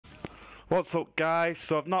What's up, guys?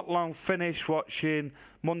 So I've not long finished watching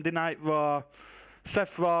Monday Night Raw.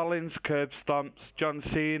 Seth Rollins curb stomps John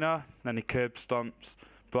Cena, then he curb stomps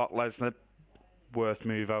Brock Lesnar. Worst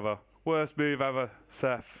move ever. Worst move ever,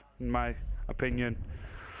 Seth, in my opinion.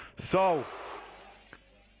 So,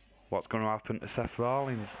 what's going to happen to Seth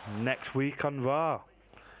Rollins next week on Raw?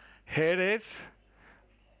 Here it is.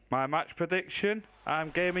 My match prediction. I'm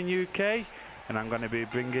Gaming UK, and I'm going to be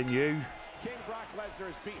bringing you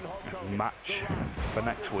a match for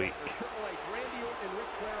next week.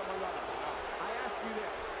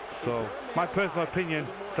 So, my personal opinion,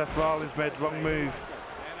 Seth Rollins made the wrong move.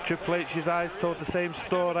 Triple H's eyes told the same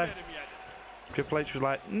story. Triple H was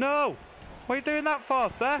like, no! What are you doing that for,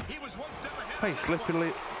 Seth? Hey, you slippy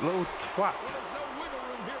little twat.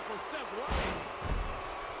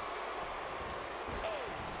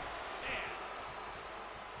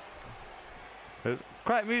 It was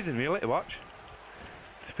quite amusing, really, to watch.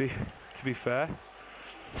 To be fair,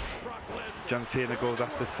 John Cena goes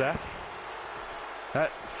after Seth.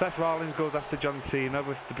 Seth Rollins goes after John Cena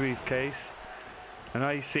with the briefcase, and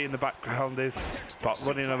all you see in the background is Brock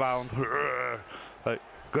running around, like,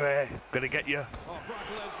 gonna get you.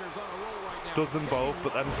 Does them both,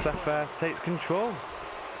 but then Seth takes control.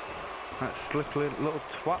 That slippery little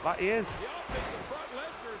twat that he is.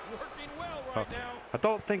 I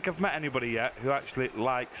don't think I've met anybody yet who actually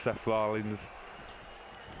likes Seth Rollins.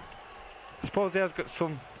 I suppose he has got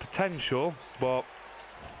some potential, but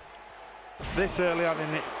this early on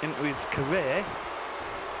into his career,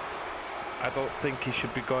 I don't think he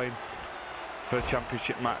should be going for a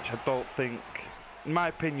championship match. I don't think, in my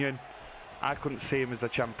opinion, I couldn't see him as a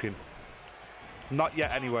champion. Not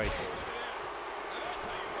yet anyway.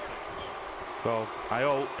 So, I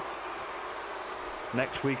hope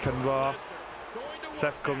next week on Raw,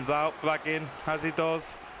 Seth comes out bragging, as he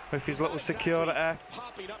does, with his little security.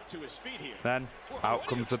 Then, out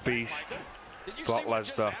comes the beast, Brock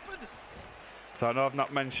Lesnar. So I know I've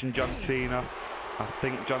not mentioned John Cena. I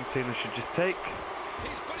think John Cena should just take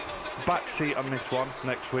a back seat on this one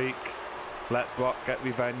next week. Let Brock get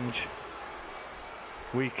revenge.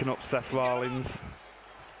 Weaken up Seth Rollins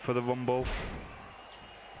for the Rumble.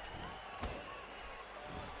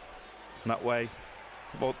 That way,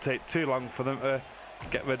 it won't take too long for them to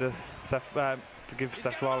get rid of Seth, to give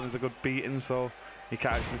Seth Rollins a good beating, so he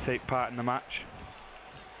can actually take part in the match.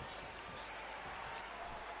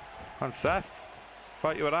 Come on, Seth.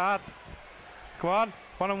 Thought you were hard. Come on,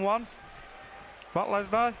 1-on-1. Brock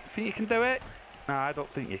Lesnar, think you can do it? Nah, I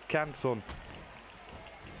don't think you can, son.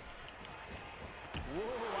 Whoa,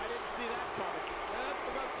 I didn't see that coming. That's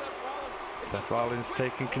because Seth Rollins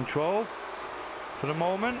taking control for the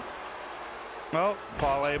moment. Well,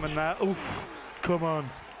 Paul Heyman there. Oof, come on.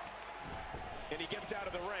 And he gets out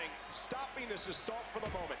of the ring, stopping this assault for the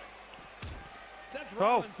moment. Seth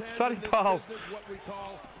Rollins has sorry, Paul. What we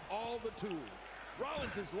call all the tools.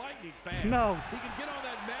 Rollins is lightning fast. No. He can get on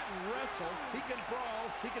that mat and wrestle. He can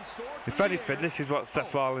brawl. He can soar. If anything, this is what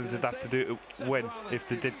Seth Rollins would have to do to win if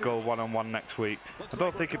they did go one-on-one next week. I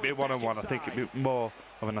don't think it'd be a one-on-one. I think it'd be more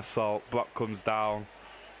of an assault. Brock comes down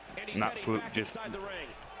and absolutely just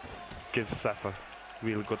gives Seth a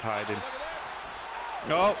really good hiding.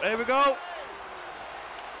 Oh, here we go.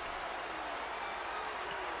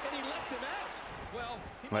 And he lets him out. Well,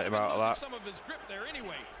 he let him out of that. Some of his grip there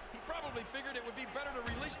anyway. He probably figured it would be better to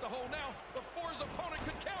release the hold now before his opponent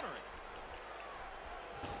could counter it.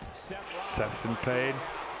 Seth's in pain.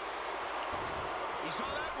 He saw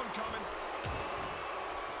that one coming.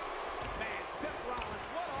 Man, Seth Rollins,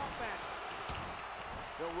 what offense!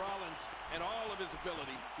 Well, Rollins and all of his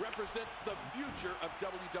ability represents the future of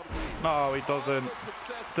WWE. No, he doesn't.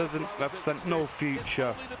 Doesn't represent no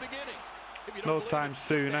future. No time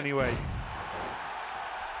soon, anyway.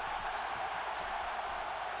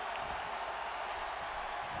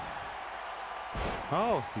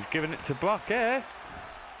 Oh, he's giving it to Brock, eh?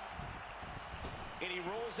 And he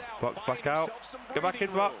rolls out, Brock's back out. Get back in,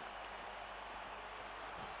 Brock.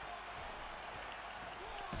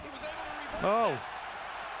 Oh.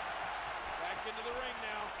 Back into the ring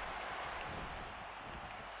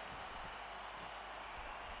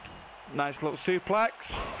now. Nice little suplex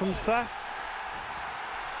from Seth.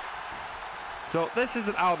 So this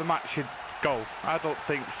isn't how the match should go. I don't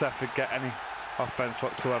think Seth would get any offense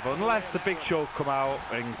whatsoever, unless the Big Show come out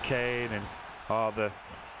and Kane and all the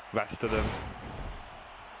rest of them.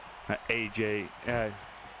 JJ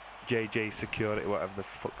Security, whatever the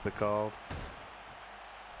fuck they're called.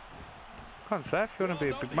 Come on, Seth, you want to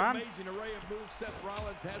be a big man? The amazing array of moves Seth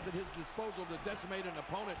Rollins has at his disposal to decimate an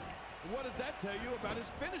opponent. What does that tell you about his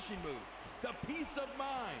finishing move? The peace of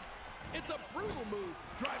mind. It's a brutal move,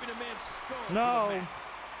 driving a man No.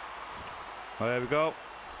 Oh, there we go.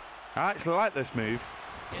 I actually like this move.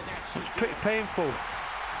 It's pretty painful.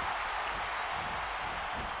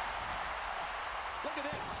 Look at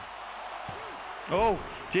this. Oh,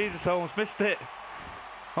 Jesus, I almost missed it.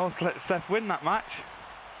 Almost let Seth win that match.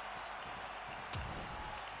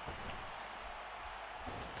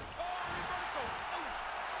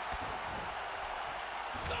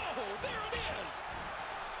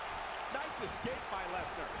 Escape by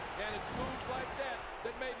Lesnar, and it's moves like that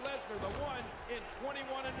that made Lesnar the one in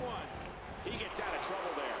 21-1. He gets out of trouble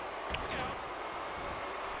there.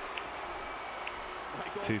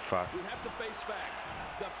 Michael, too fast. we have to face facts.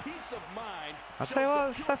 The peace of mind. I tell you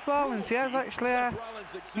what, Seth Rollins, he has actually,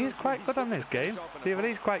 he's quite good on this game. Even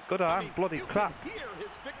he's quite good at it. Bloody crap. You can hear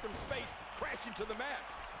his victim's face crashing to the mat.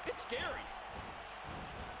 It's scary.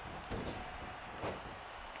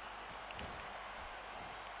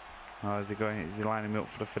 Oh, is he going? Is he lining me up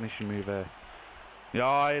for the finishing move here?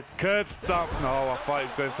 Yeah, curb stomp. No, I thought he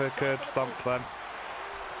was going for a curb stomp then.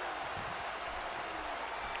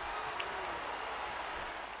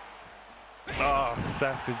 Oh,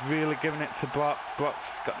 Seth is really giving it to Brock.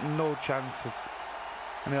 Brock's got no chance of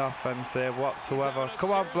any offense here whatsoever.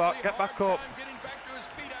 Come on, Brock, get back up.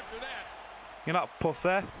 You're not a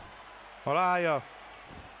pussy. Or are you?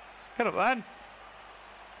 Get up then.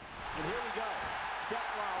 And here we go. Seth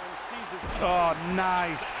Rollins seizes. Oh,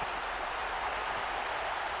 nice.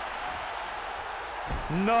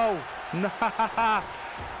 No.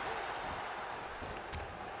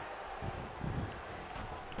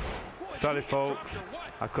 Sorry, folks.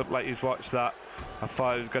 I couldn't let you watch that. I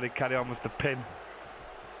thought he was going to carry on with the pin.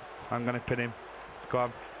 I'm going to pin him. Go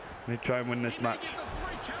on. Let me try and win this match.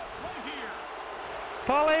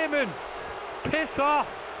 Paul Heyman! Piss off!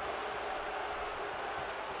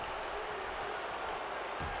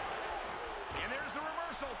 And there's the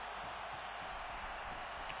reversal.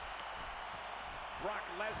 Brock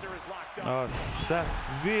Lesnar is locked up. Oh, Seth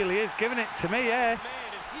really is giving it to me, yeah.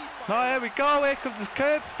 Oh, here we go. Here comes the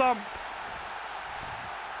curb stomp.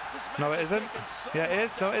 No, it isn't. Yeah, it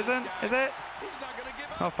is. No, it isn't. Is it?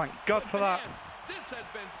 Oh, thank God for that. This has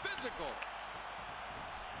been physical.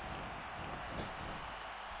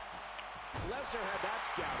 Lesnar had that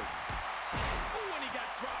scouted. Oh, and he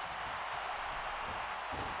got dropped.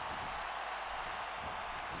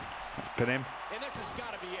 Let's pin him. And this has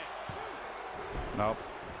got to be it. Nope.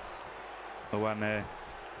 The one there.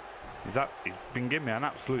 He's been giving me an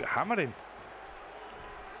absolute hammering.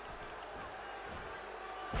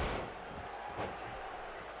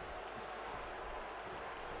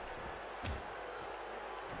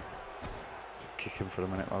 Kick him for a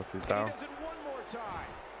minute whilst he's down. He does it one more time.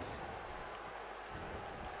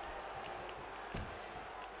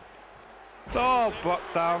 Oh,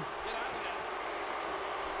 Brock's down.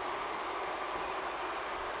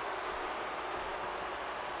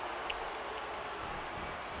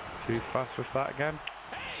 Too fast with that again.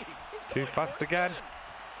 Too fast again.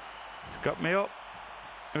 He's got me up.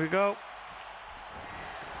 Here we go.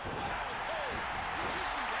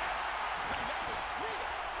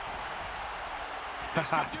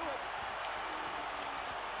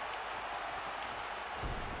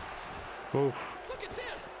 Oof.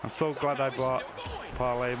 I'm so glad I brought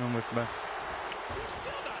Paul Heyman with me. He's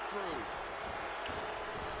still not through.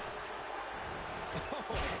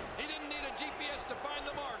 He didn't need a GPS to find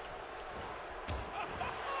the mark.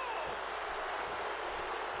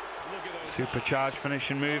 Look at those Supercharged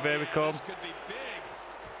finishing move, here we come. This could be big.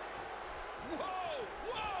 Whoa,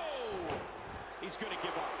 whoa! He's going to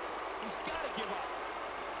give up. He's got to give up.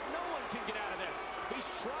 No one can get out of this. He's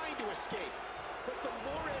trying to escape. But the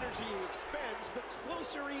more energy he expends, the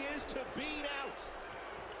closer he is to being out.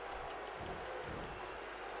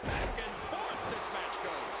 Back and forth this match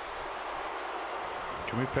goes.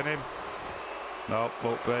 Can we pin him? No,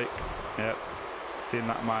 won't break. Yep. Seen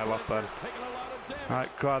that a mile off then. Right,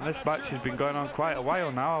 God, this match has been going on quite a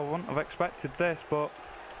while now. I wouldn't have expected this, but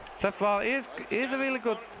Seth Rollins, he is a really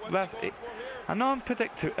good ref. I know I'm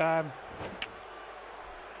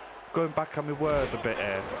going back on my word a bit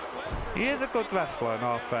here. He is a good wrestler in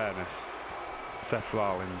all fairness, Seth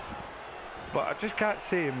Rollins. But I just can't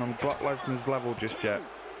see him on Brock Lesnar's level just yet.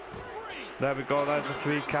 There we go, there's a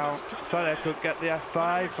 3 count. Sorry I couldn't get the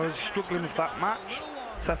F5, I was struggling with that match.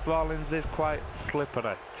 Seth Rollins is quite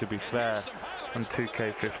slippery, to be fair, on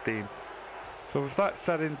 2K15. So with that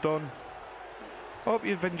said and done, hope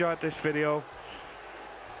you've enjoyed this video.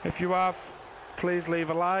 If you have, please leave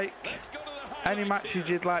a like. Any matches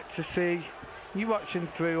you'd like to see, you watching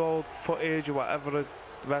through old footage or whatever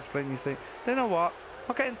wrestling you think, you know what,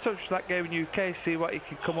 I'll get in touch with that Gaming UK, see what you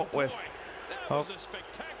can come up with.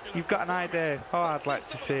 you've got an idea. Oh, I'd like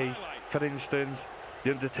to see, for instance,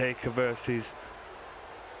 The Undertaker versus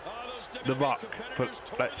The Rock, for,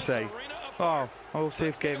 let's say. Oh, I'll see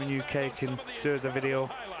if Gaming UK can do us a video,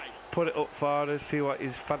 put it up for us, see what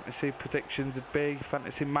his fantasy predictions would be,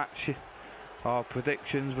 fantasy match or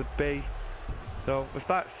predictions would be. So, with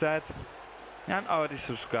that said, if you haven't already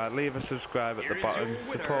subscribed, leave a subscribe at the bottom,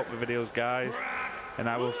 support the videos guys, and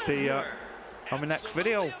I will see you on my next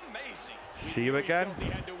video. See you again.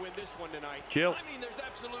 Jill. I mean, there's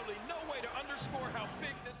absolutely no way to underscore how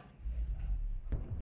big this